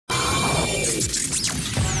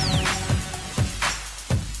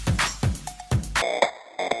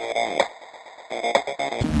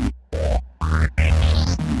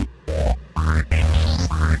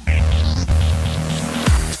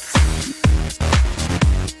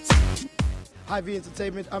Ivy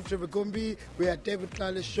Entertainment. I'm Trevor Gumbi. We're at David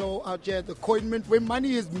Tlale's show out here at the Coin Mint where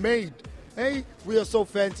money is made. Hey, we are so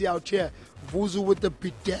fancy out here. Vuzu with the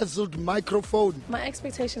bedazzled microphone. My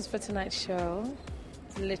expectations for tonight's show,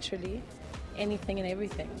 literally anything and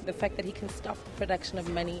everything. The fact that he can stop the production of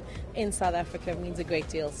money in South Africa means a great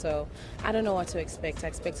deal. So I don't know what to expect. I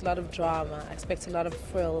expect a lot of drama. I expect a lot of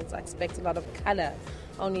frills. I expect a lot of color.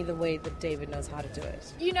 Only the way that David knows how to do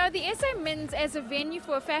it. You know, the SA Mint as a venue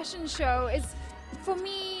for a fashion show is, for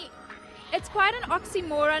me, it's quite an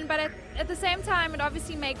oxymoron, but at the same time it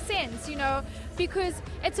obviously makes sense, you know, because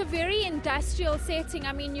it's a very industrial setting.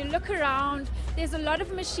 I mean, you look around, there's a lot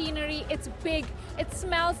of machinery, it's big, it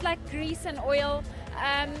smells like grease and oil,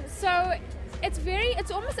 so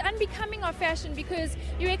it's almost unbecoming of fashion, because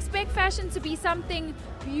you expect fashion to be something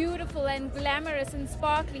beautiful and glamorous and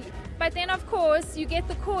sparkly, but then of course you get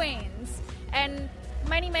the coins and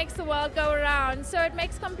money makes the world go around, so it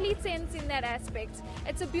makes complete sense in that aspect.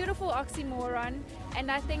 It's a beautiful oxymoron,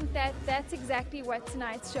 and I think that that's exactly what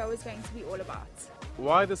tonight's show is going to be all about.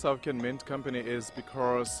 Why the South African Mint Company is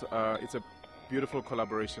because it's a beautiful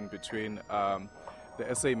collaboration between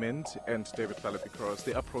the SA Mint and David Tlale, because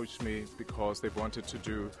they approached me because they wanted to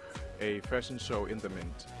do a fashion show in the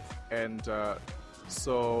Mint. And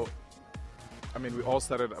so I mean, we all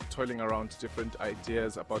started toiling around different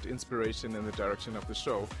ideas about inspiration in the direction of the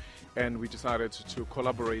show, and we decided to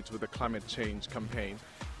collaborate with the climate change campaign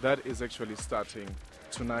that is actually starting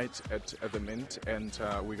tonight at the Mint, and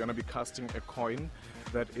we're going to be casting a coin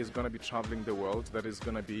that is going to be traveling the world, that is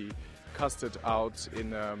going to be casted out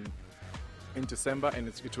in December, and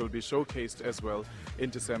it will be showcased as well in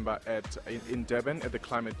December in Durban at the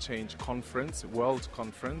Climate Change Conference, World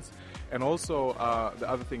Conference. And also the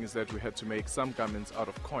other thing is that we had to make some garments out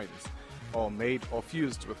of coins, or made or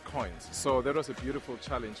fused with coins. So that was a beautiful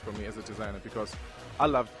challenge for me as a designer, because I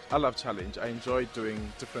love challenge. I enjoy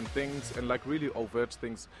doing different things and like really overt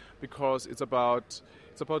things, because it's about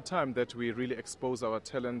time that we really expose our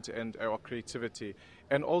talent and our creativity,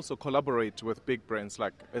 and also collaborate with big brands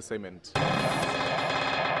like SA Mint.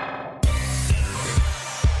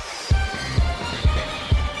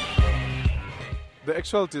 The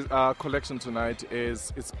actual collection tonight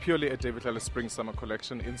is purely a David Tlale Spring Summer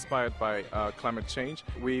collection inspired by climate change.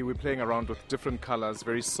 We're playing around with different colors,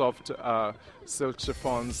 very soft silk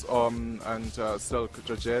chiffons and silk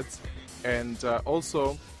georgettes, and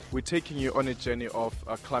also we're taking you on a journey of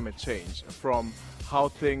climate change, from how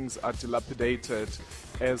things are dilapidated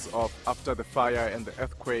as of after the fire and the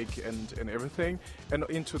earthquake and everything, and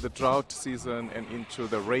into the drought season and into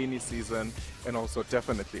the rainy season, and also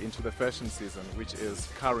definitely into the fashion season, which is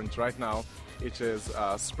current right now. It is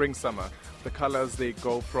spring summer. The colors, they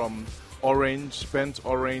go from orange, burnt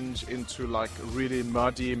orange, into like really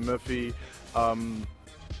muddy, murky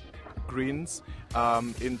greens,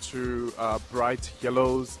 into bright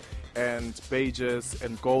yellows and beiges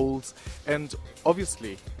and golds, and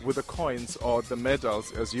obviously with the coins, or the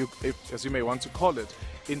medals as you may want to call it,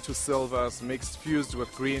 into silvers mixed, fused with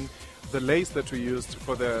green. The lace that we used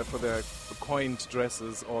for the coined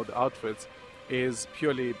dresses or the outfits is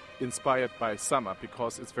purely inspired by summer,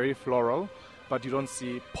 because it's very floral, but you don't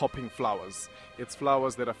see popping flowers. It's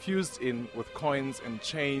flowers that are fused in with coins and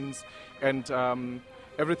chains, and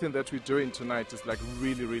everything that we're doing tonight is like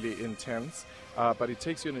really, really intense, but it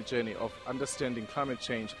takes you on a journey of understanding climate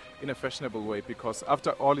change in a fashionable way, because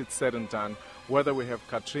after all it's said and done, whether we have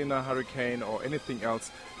Katrina, hurricane, or anything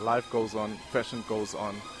else, life goes on, fashion goes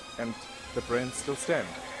on, and the brands still stand.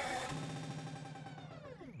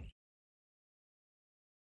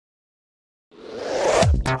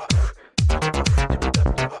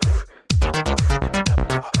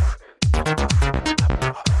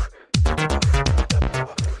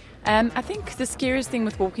 I think the scariest thing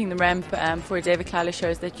with walking the ramp for a David Tlale show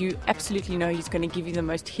is that you absolutely know he's going to give you the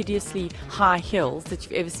most hideously high heels that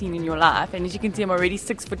you've ever seen in your life. And as you can see, I'm already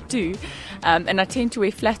 6'2", and I tend to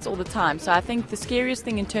wear flats all the time. So I think the scariest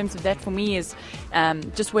thing in terms of that for me is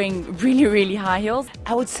just wearing really, really high heels.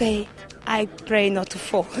 I would say I pray not to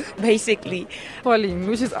fall, basically. Falling,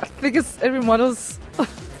 which is, I think, it's every model's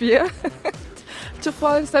fear. To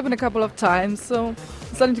fall, it's happened a couple of times, so I'm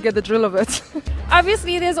starting to get the drill of it.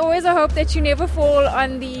 Obviously, there's always a hope that you never fall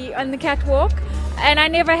on the catwalk, and I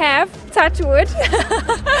never have, touch wood,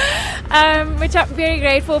 which I'm very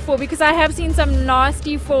grateful for, because I have seen some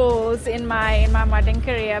nasty falls in my modeling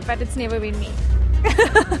career, but it's never been me.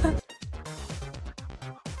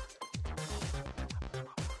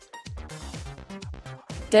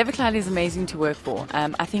 David Tlale is amazing to work for.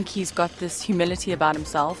 I think he's got this humility about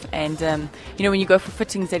himself, and you know, when you go for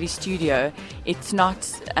fittings at his studio, it's not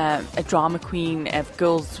a drama queen of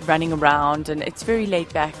girls running around, and it's very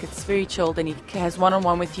laid back, it's very chilled, and he has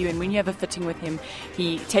one-on-one with you, and when you have a fitting with him,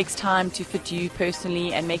 he takes time to fit you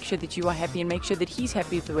personally and make sure that you are happy and make sure that he's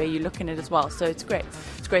happy with the way you look in it as well. So it's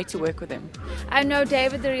great to work with him. I know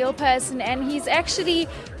David, the real person, and he's actually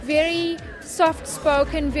very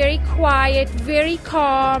soft-spoken, very quiet, very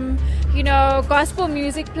calm, you know, gospel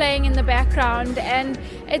music playing in the background, and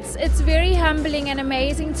it's very humbling and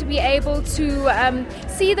amazing to be able to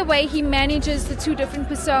see the way he manages the two different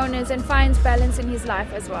personas and finds balance in his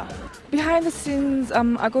life as well. Behind the scenes,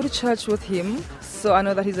 I go to church with him, so I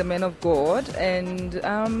know that he's a man of God, and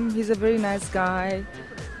he's a very nice guy,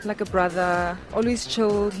 like a brother, always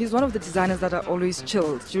chilled. He's one of the designers that are always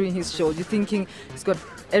chilled during his show. You're thinking he's got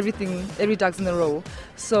everything, every ducks in a row.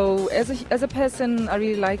 So as a person, I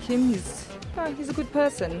really like him. He's a good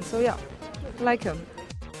person. So yeah, I like him.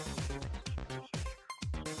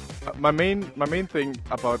 My main thing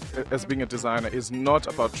about as being a designer is not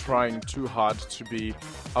about trying too hard to be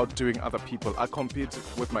outdoing other people. I compete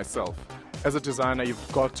with myself. As a designer,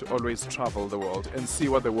 you've got to always travel the world and see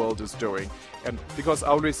what the world is doing. And because I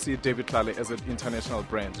always see David Tlale as an international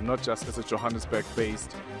brand, not just as a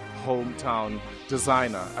Johannesburg-based hometown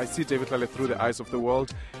designer. I see David Tlale through the eyes of the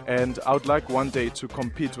world, and I would like one day to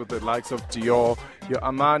compete with the likes of Dior, your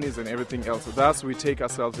Armanis and everything else. Thus, we take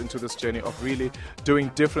ourselves into this journey of really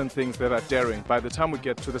doing different things that are daring. By the time we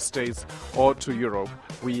get to the States or to Europe,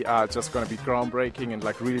 we are just going to be groundbreaking and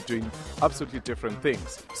like really doing absolutely different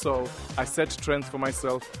things. So I set trends for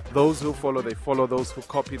myself. Those who follow, they follow. Those who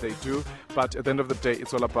copy, they do. But at the end of the day,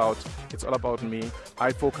 it's all about me.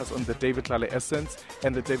 I focus on the David Tlale essence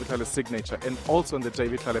and the David Tlale signature, and also on the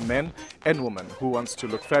David Tlale man and woman who wants to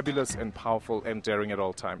look fabulous and powerful and daring at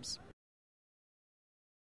all times.